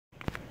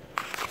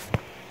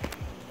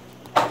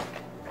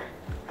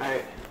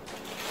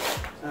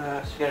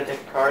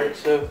card.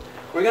 So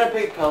we're going to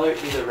pick a color,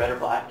 either red or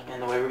black,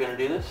 and the way we're going to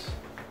do this,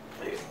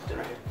 right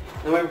here.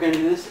 The way we're going to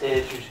do this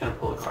is you're just going to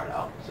pull a card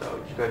out. So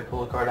just go ahead and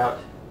pull a card out,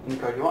 any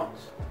card you want.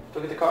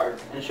 Look at the card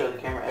and show the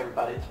camera,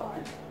 everybody, it's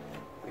fine.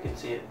 We can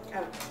see it.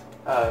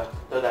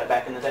 Throw that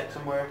back in the deck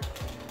somewhere.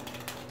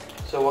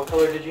 So what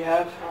color did you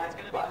have?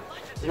 Black.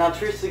 So now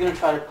Teresa's going to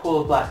try to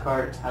pull a black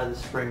card out of the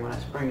spring when I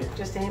spring it.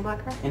 Just any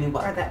black card? Any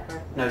black. Or that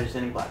card? No, just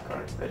any black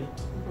card. Ready?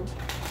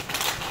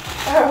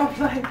 Oh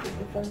my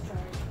goodness, I'm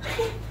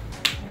sorry.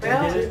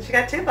 Well, she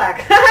got two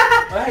black.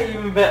 Well, hey,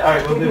 even better.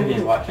 Alright, we'll do it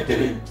again. Watch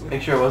it.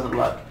 Make sure it wasn't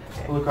luck.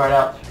 Okay. Pull the card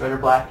out. Red or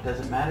black,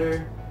 doesn't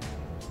matter.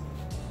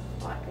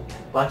 Black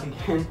again. Black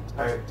again.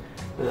 Alright,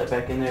 put that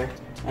back in there.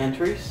 And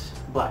Therese,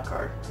 black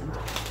card.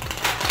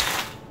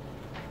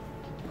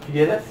 You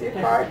get it? That's your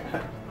card.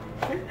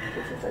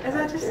 Is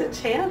that just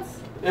a chance?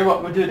 Here,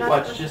 we'll do it.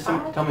 Watch. Just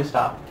tell me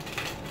stop.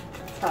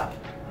 Stop.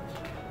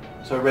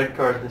 So red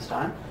card this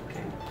time.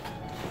 Okay.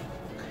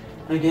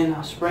 And again,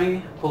 I'll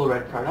spring, pull a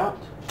red card out.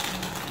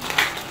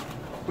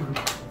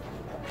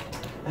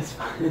 That's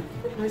fine.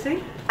 Let me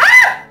see.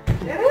 Ah!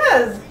 It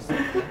is!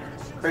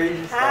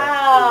 Crazy stuff.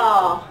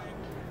 How?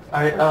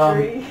 Alright,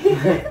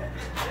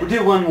 we'll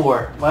do one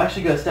more. We'll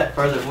actually go a step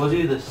further. We'll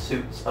do the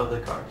suits of the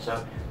card.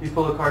 So, you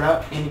pull a card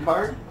out, any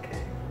card. Okay.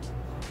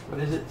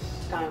 What is it?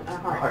 A heart.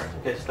 A heart.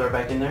 Okay, so throw it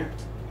back in there.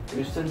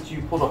 Since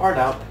you pulled a heart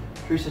out,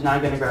 Teresa's now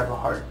going to grab a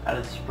heart out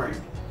of the spring.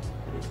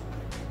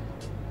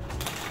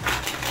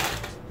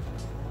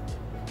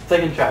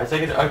 Second try.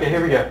 Okay,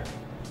 here we go.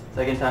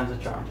 Second time's a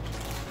charm.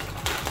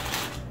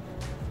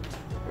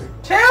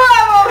 Two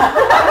of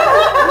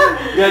them!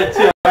 You got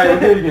two.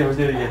 Alright, we'll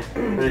do it again.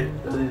 Ready?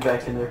 Throw these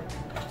back in there.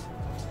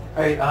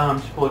 Alright,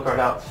 just pull the card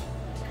out.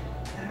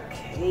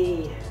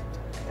 Okay.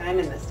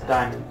 Diamond this time.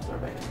 Diamond. Throw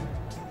it back in there.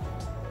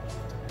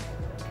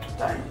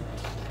 Diamond.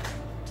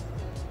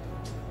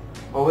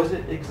 What was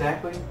it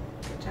exactly?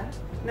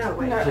 No,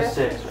 wait. No, just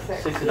six.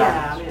 Six of diamonds.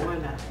 Yeah, I mean, it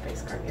wasn't a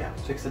face card, yeah.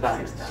 Six of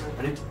diamonds.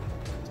 Ready?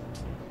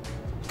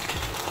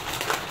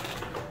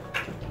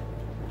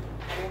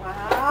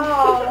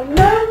 Wow,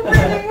 no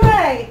freaking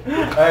way!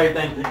 Alright,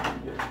 thank you.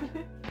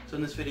 So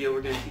in this video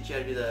we're going to teach you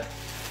how to do the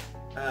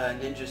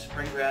ninja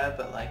spring grab,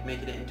 but like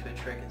making it into a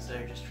trick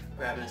instead of just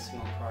grabbing a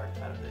single card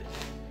out of it.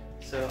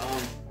 So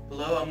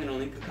below I'm going to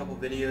link a couple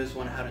videos,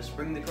 one on how to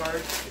spring the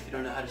cards, if you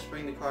don't know how to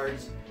spring the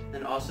cards,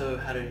 then also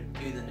how to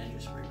do the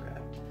ninja spring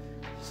grab.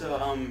 So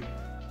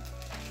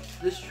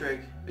this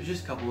trick, there's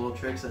just a couple little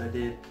tricks that I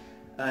did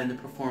in the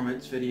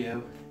performance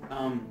video.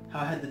 How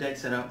I had the deck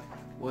set up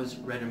was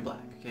red and black.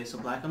 Okay, so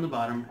black on the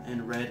bottom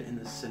and red in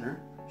the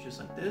center, just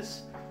like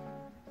this.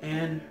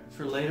 And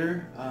for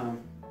later, I'll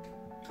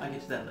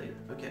get to that later.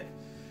 Okay,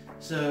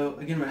 so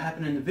again what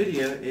happened in the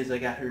video is I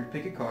got her to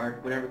pick a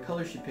card, whatever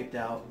color she picked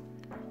out,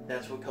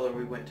 that's what color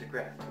we went to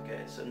grab.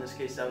 Okay, so in this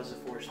case that was the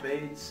 4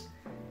 spades,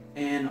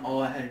 and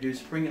all I had to do is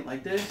spring it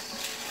like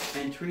this,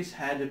 and Therese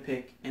had to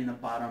pick in the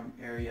bottom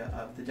area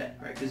of the deck,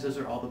 right, because those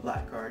are all the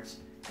black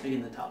cards, and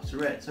again the top's the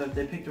red. So if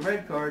they picked a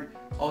red card,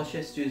 all she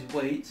has to do is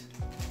wait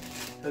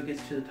till it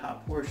gets to the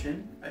top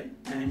portion, right,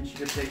 and she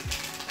could pick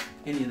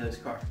any of those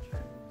cards,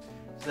 right?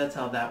 So that's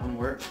how that one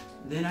worked.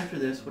 Then after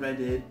this, what I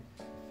did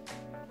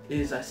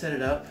is I set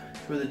it up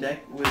where the deck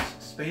was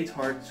spades,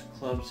 hearts,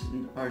 clubs,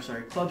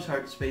 clubs,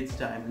 hearts, spades,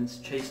 diamonds,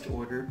 chased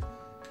order.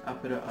 I'll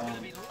put a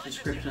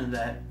description of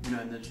that,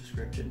 in the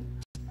description.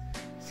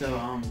 So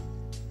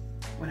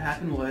what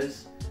happened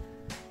was,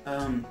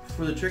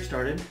 before the trick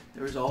started,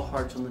 there was all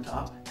hearts on the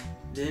top.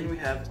 Then we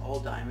have all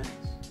diamonds.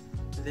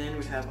 Then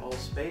we have all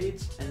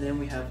spades, and then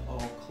we have all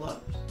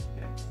clubs.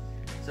 Okay.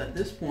 So at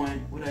this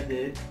point, what I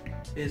did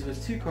is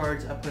with 2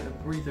 cards, I put a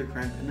breather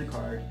crimp in the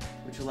card,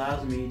 which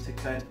allows me to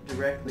cut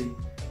directly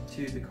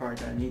to the card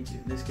that I need to.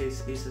 In this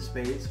case, Ace of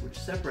Spades, which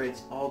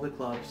separates all the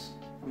clubs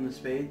from the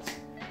spades,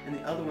 and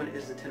the other one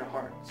is the 10 of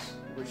Hearts,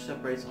 which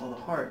separates all the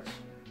hearts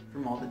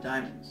from all the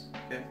diamonds.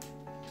 Okay.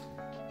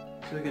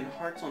 So again,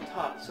 hearts on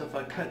top. So if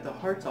I cut the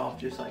hearts off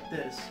just like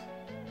this,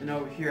 then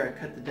over here I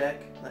cut the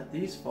deck, let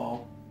these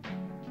fall.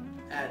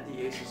 Add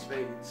the Ace of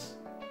Spades.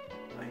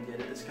 If I can get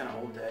it, it's kind of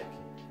old deck.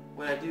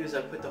 What I do is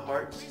I put the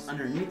hearts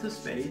underneath the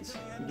spades.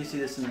 You can see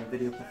this in the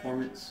video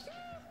performance,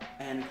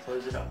 and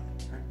close it up.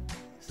 Right?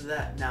 So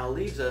that now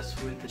leaves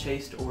us with the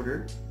chased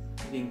order.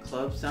 Again,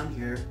 clubs down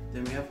here,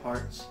 then we have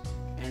hearts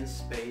and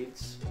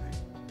spades, right?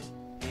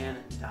 And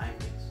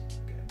diamonds.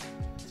 Okay.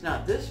 So now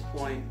at this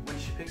point, when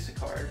she picks a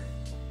card,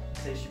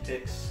 say she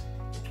picks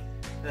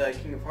the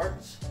King of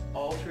Hearts,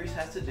 all Therese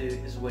has to do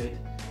is wait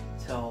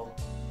till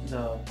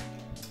the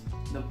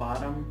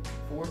bottom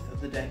 4th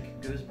of the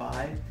deck goes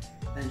by,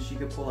 and she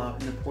could pull out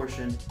in the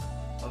portion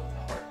of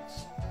the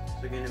hearts.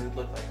 So again, it would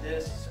look like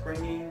this,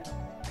 springing,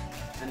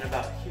 and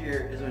about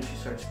here is when she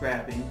starts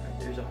grabbing. Right,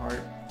 there's a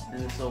heart,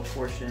 and this little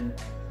portion,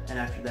 and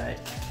after that,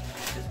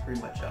 it's pretty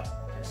much up.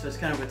 Okay, so it's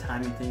kind of a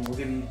timing thing. We'll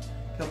give you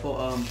a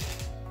couple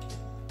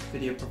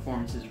video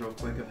performances real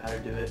quick of how to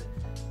do it.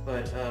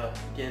 But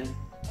again,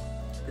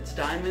 if it's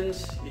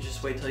diamonds, you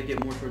just wait till you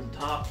get more toward the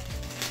top,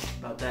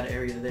 about that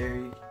area there,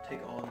 you take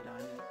all the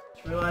diamonds.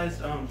 Just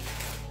realized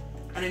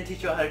I didn't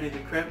teach y'all how to do the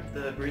crimp,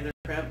 the breather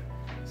crimp,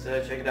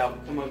 so check it out.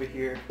 We'll come over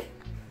here,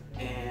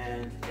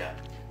 and yeah.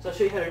 So I'll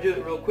show you how to do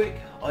it real quick.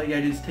 All you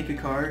gotta do is take a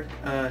card.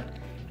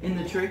 In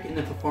the trick, in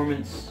the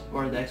performance,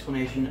 or the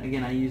explanation,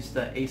 again, I use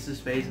the Ace of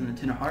Spades and the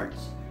Ten of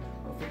Hearts.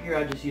 Over here,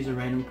 I'll just use a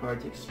random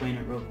card to explain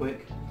it real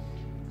quick.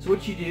 So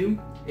what you do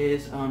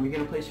is you're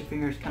gonna place your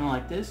fingers kind of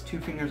like this, 2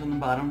 fingers on the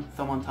bottom,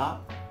 thumb on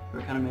top,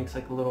 where it kind of makes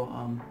like a little,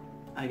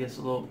 I guess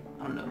a little,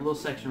 I don't know, a little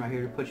section right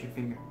here to put your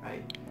finger,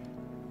 right?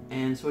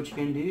 And so what you're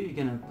gonna do, you're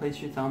gonna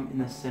place your thumb in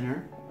the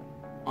center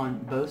on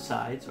both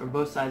sides, or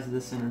both sides of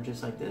the center,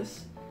 just like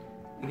this.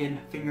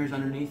 Again, fingers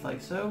underneath like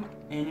so,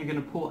 and you're going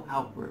to pull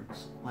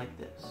outwards like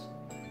this.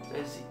 So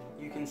as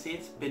you can see,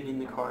 it's bending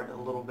the card a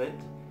little bit.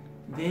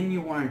 Then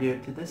you want to do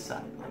it to this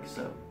side, like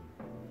so.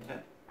 Okay,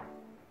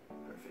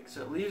 perfect.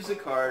 So it leaves the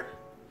card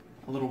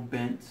a little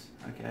bent,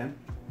 okay?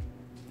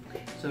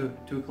 So,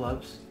 2 of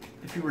clubs.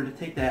 If you were to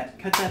take that,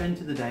 cut that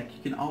into the deck,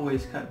 you can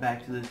always cut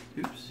back to the,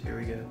 oops, here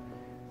we go.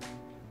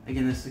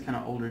 Again, this is a kind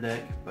of older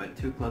deck, but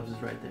 2 of clubs is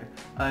right there.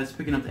 It's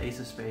picking up the Ace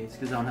of Spades,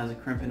 because that one has a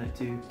crimp in it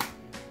too.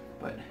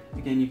 But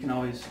again, you can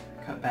always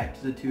cut back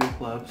to the 2 of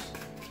clubs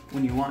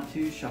when you want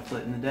to, shuffle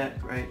it in the deck,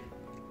 right?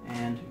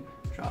 And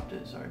dropped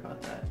it, sorry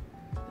about that.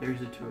 There's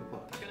the 2 of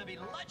clubs. It's gonna be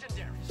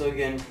legendary. So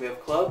again, we have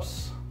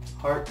clubs,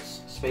 hearts,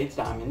 spades,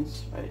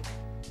 diamonds, right?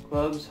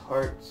 Clubs,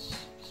 hearts,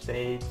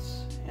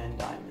 spades, and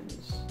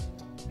diamonds.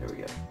 There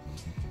we go.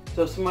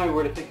 So if somebody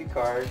were to pick a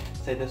card,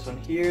 say this one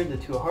here, the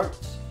 2 of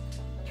hearts,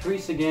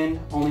 Therese again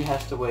only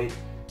has to wait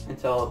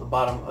until the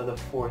bottom of the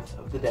 4th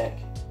of the deck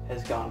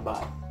has gone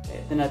by.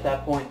 Okay, then at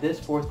that point, this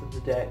 4th of the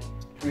deck,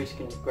 Therese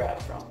can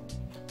grab from.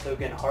 So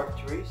again, heart,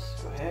 Therese,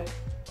 go ahead.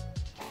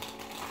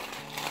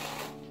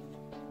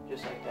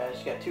 Just like that.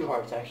 She got 2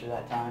 hearts actually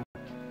that time.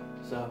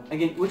 So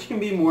again, which can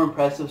be more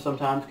impressive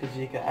sometimes because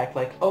you can act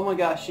like, oh my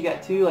gosh, she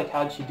got 2, like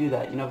how did she do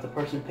that? You know, if the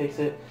person picks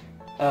it,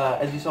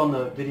 as you saw in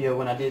the video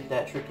when I did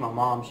that trick to my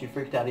mom, she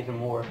freaked out even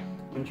more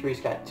when Therese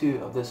got 2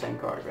 of the same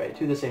card, right?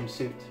 2 of the same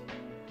suit.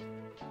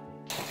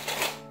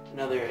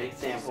 Another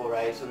example,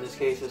 right? So in this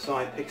case, if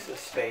somebody picks a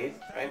spade,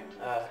 right?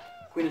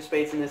 Queen of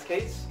Spades in this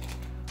case.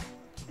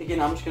 Again,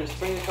 I'm just going to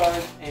spring the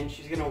card, and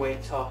she's going to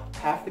wait till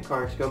half the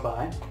cards go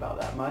by, about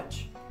that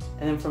much.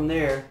 And then from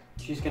there,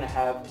 she's going to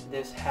have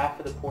this half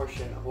of the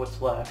portion of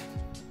what's left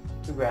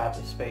to grab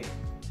the spade.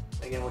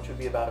 Again, which would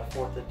be about a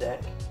 4th of the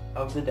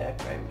deck,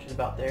 right? Which is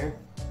about there.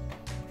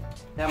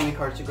 That many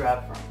cards to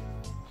grab from.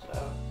 So,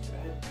 go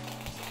ahead.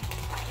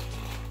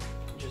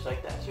 Just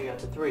like that. So you got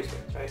the 3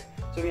 spades, right?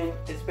 So again,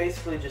 it's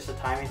basically just a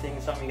timing thing,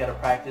 something you got to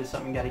practice,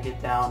 something you got to get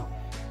down,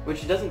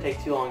 which it doesn't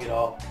take too long at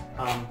all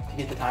to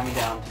get the timing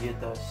down, to get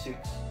the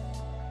suits.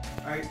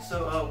 Alright,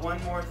 so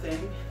one more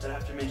thing that I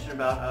have to mention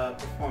about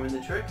performing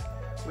the trick,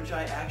 which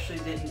I actually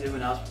didn't do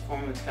when I was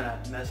performing, it's kind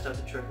of messed up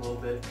the trick a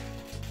little bit.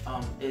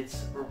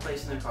 It's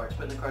replacing the cards,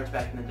 putting the cards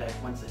back in the deck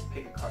once they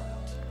pick a card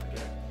out.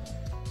 Okay.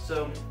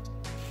 So,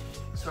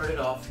 started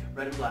off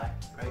red and black,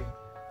 right?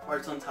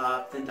 Hearts on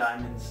top, then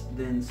diamonds,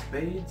 then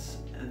spades,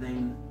 and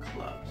then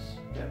clubs.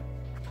 Okay.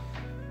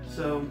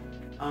 So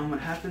what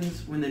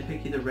happens when they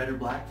pick either red or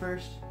black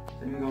first?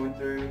 Then you're going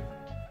through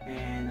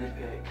and they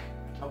pick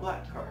a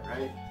black card,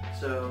 right?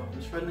 So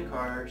I'm spreading the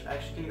cards.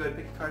 Actually, can you go ahead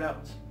and pick the card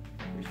out?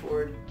 Reach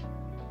forward.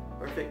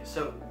 Perfect.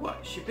 So what?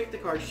 She picked the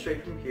card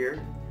straight from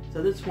here. So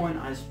at this point,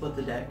 I split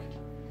the deck.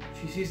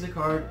 She sees the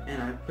card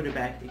and I put it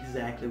back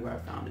exactly where I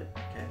found it.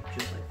 Okay,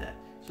 just like that.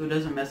 So it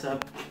doesn't mess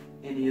up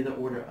any of the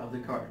order of the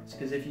cards.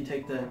 Because if you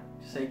take the,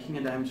 say, King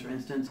of Diamonds for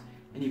instance,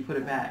 and you put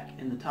it back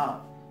in the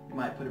top, you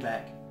might put it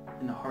back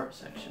in the heart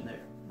section there.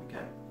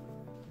 Okay.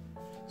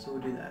 So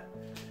we'll do that.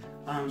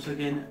 So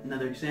again,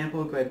 another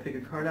example. Go ahead and pick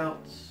a card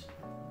out.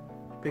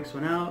 Picks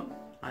one out.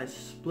 I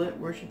split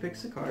where she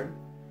picks the card.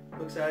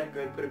 Looks at it. Go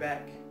ahead and put it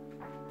back.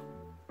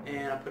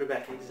 And I put it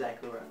back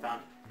exactly where I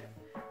found it.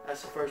 Okay.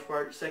 That's the first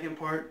part. Second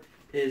part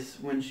is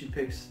when she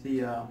picks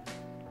the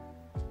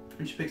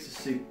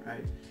suit,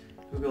 right?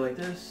 We'll go like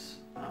this.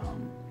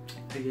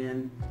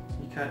 Again,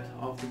 you cut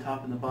off the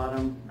top and the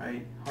bottom,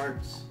 right?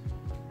 Hearts,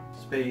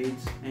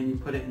 spades, and you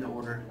put it in the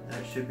order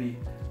that it should be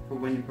for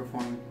when you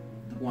perform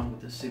the one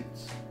with the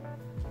suits.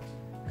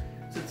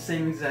 So it's the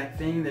same exact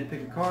thing. They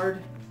pick a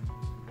card,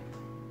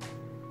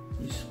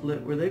 you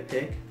split where they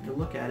pick, you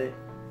look at it,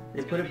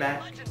 they put it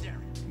back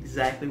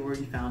exactly where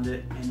you found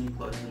it, and you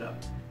close it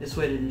up. This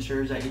way it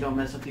ensures that you don't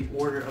mess up the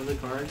order of the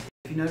card.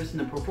 If you notice in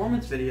the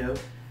performance video,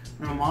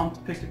 when my mom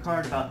picked a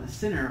card about the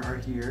center or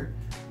here,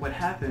 what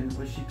happened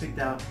was she picked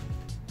out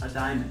a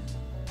diamond.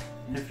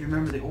 And if you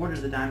remember, the order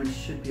of the diamonds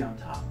should be on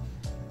top.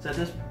 So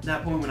at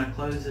that point when I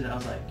closed it, I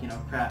was like,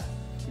 crap,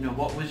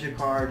 what was your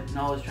card? And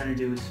all I was trying to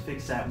do was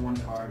fix that one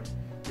card,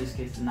 in this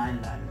case the 9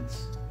 of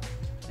diamonds,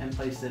 and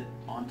place it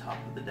on top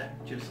of the deck,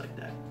 just like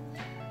that.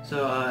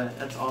 So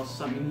that's also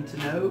something you need to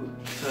know,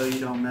 so you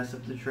don't mess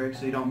up the trick,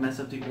 so you don't mess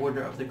up the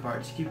order of the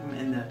cards. Keep them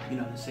in the,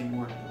 the same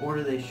order, the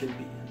order they should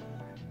be in.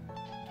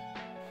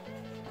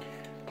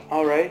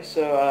 Alright,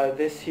 so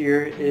this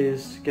here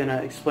is going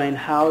to explain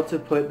how to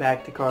put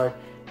back the card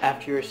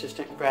after your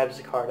assistant grabs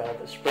the card out of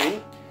the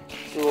spring.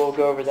 So we'll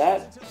go over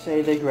that.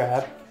 Say they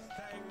grab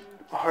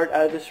a heart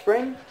out of the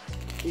spring.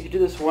 You can do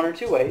this one or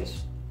two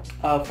ways.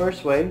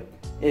 First way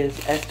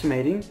is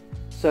estimating.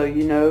 So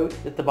you know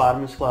that the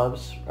bottom is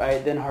clubs,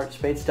 right? Then heart,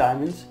 spades,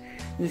 diamonds.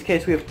 In this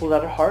case, we have pulled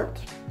out a heart.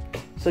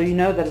 So you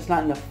know that it's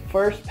not in the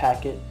first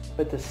packet,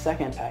 but the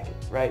second packet,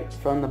 right?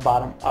 From the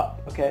bottom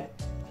up, okay?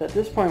 So at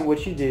this point,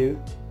 what you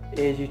do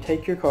is you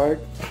take your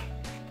card,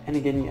 and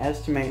again, you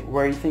estimate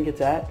where you think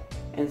it's at,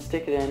 and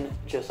stick it in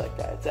just like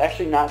that. It's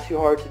actually not too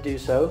hard to do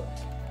so.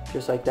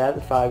 Just like that,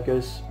 the 5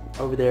 goes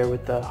over there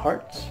with the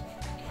hearts.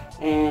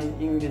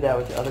 And you can do that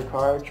with the other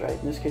cards, right?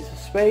 In this case, a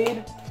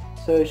spade.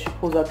 So she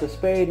pulls out the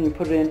spade and you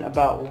put it in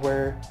about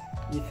where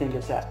you think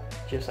it's at,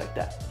 just like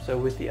that. So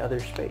with the other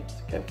spades,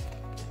 okay?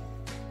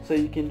 So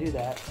you can do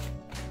that.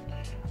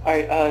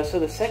 Alright, so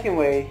the second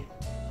way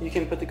you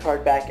can put the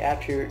card back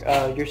after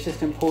your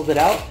assistant pulls it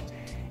out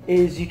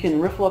is you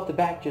can riffle up the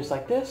back just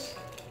like this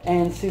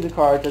and see the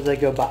cards as they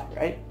go by,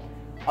 right?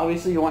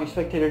 Obviously you want your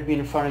spectator to be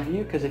in front of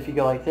you, because if you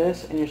go like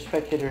this and your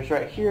spectator is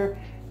right here,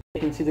 they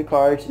can see the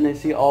cards and they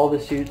see all the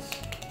suits,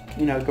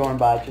 you know, going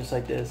by just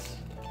like this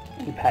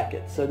in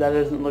packets. So that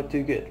doesn't look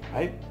too good,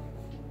 right?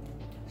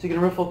 So you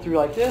can riffle through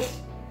like this.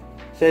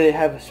 Say they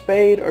have a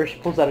spade, or she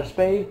pulls out a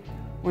spade.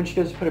 When she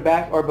goes to put it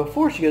back, or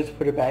before she goes to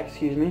put it back,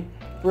 excuse me,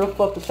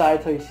 riffle up the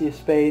side till you see a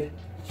spade.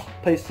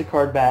 Place the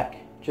card back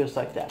just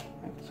like that.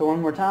 Right? So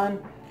one more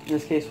time. In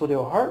this case, we'll do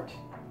a heart.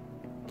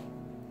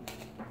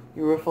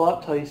 You riffle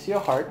up till you see a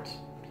heart.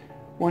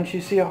 Once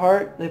you see a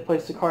heart, they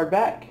place the card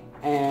back,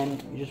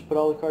 and you just put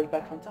all the cards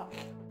back on top.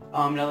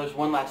 Now there's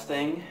one last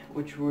thing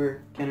which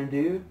we're gonna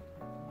do.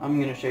 I'm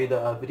gonna show you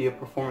the video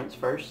performance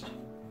first.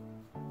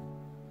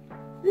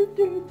 This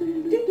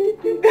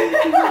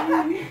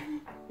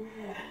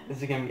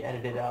is gonna be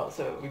edited out,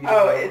 so we can do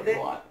whatever we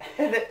want.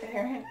 Is it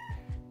Aaron?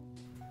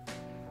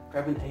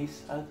 Grab an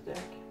ace out of the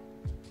deck.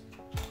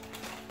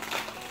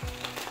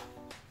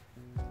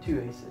 2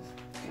 aces.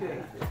 2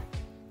 aces.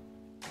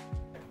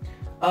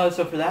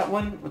 So for that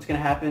one, what's going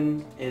to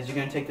happen is you're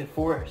going to take the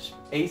 4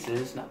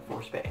 aces, not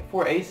 4 spades,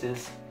 4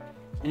 aces,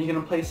 and you're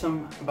going to place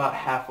them about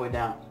halfway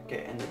down,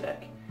 okay, in the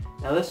deck.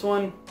 Now this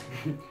one,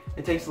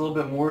 it takes a little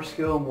bit more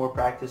skill, more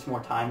practice,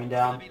 more timing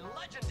down.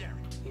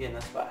 Again,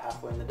 that's about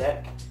halfway in the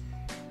deck.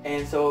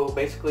 And so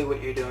basically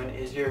what you're doing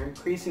is you're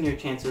increasing your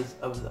chances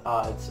of the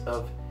odds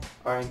of,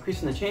 or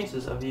increasing the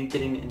chances of you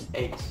getting an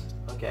ace,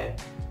 okay?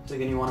 So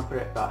again, you want to put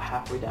it about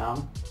halfway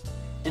down.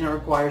 And it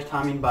requires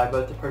timing by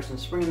both the person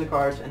springing the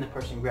cards and the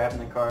person grabbing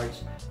the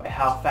cards, by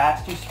how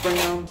fast you spring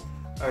them,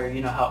 or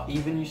you know how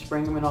even you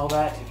spring them and all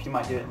that. If you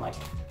might do it in like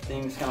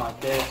things kind of like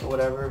this or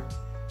whatever,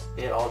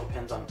 it all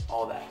depends on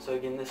all that. So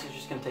again, this is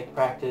just going to take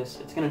practice.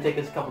 It's going to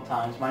take us a couple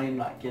times. Might even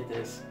not get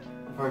this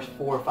the first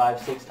 4, 5,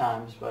 6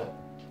 times, but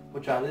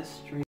we'll try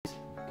this. Trees,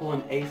 pull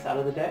an ace out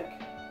of the deck.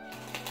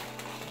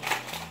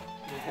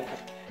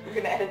 You're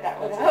gonna edit that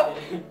one out.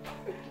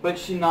 But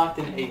she knocked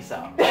an ace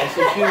out. Right?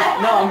 So she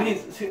was, no, I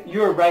mean, so you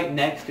were right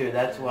next to it.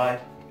 That's why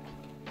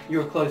you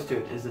were close to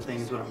it. Is the thing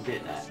is what I'm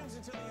getting at.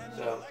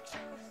 So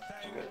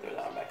I'm gonna throw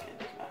that one back in.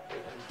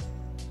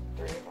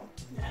 3 of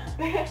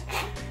them. Yeah.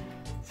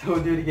 So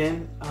we'll do it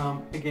again.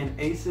 Again,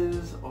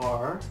 aces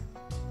are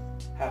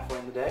halfway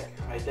in the deck,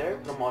 right there.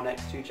 Put them all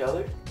next to each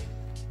other.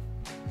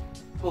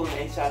 Pull an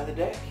ace out of the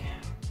deck.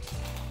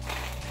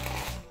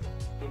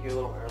 I think you're a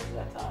little early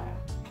that time.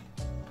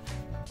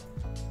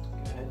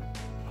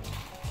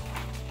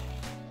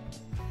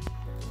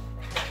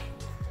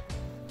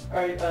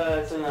 Alright,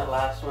 so in that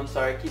last one,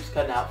 sorry, it keeps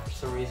cutting out for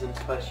some reason,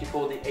 but she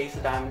pulled the ace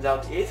of diamonds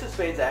out. The ace of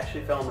spades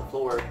actually fell on the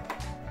floor,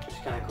 which is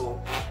kind of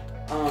cool.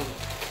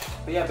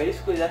 But yeah,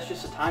 basically that's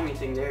just a timing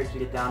thing there to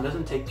get down. It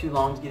doesn't take too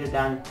long to get it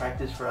down. You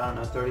practice for, I don't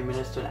know, 30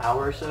 minutes to an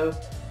hour or so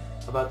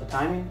about the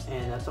timing,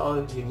 and that's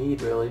all you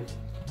need really.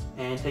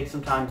 And take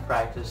some time to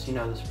practice. You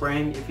know, the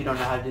spring, if you don't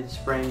know how to do the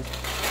spring,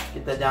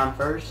 get that down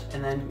first,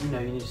 and then, you know,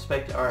 you need to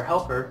expect our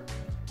helper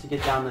to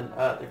get down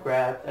the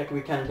grab. That can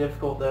be kind of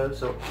difficult though,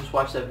 so just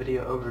watch that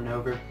video over and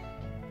over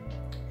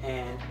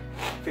and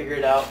figure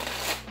it out.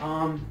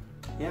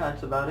 Yeah,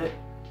 that's about it.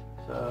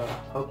 So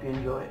hope you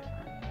enjoy it.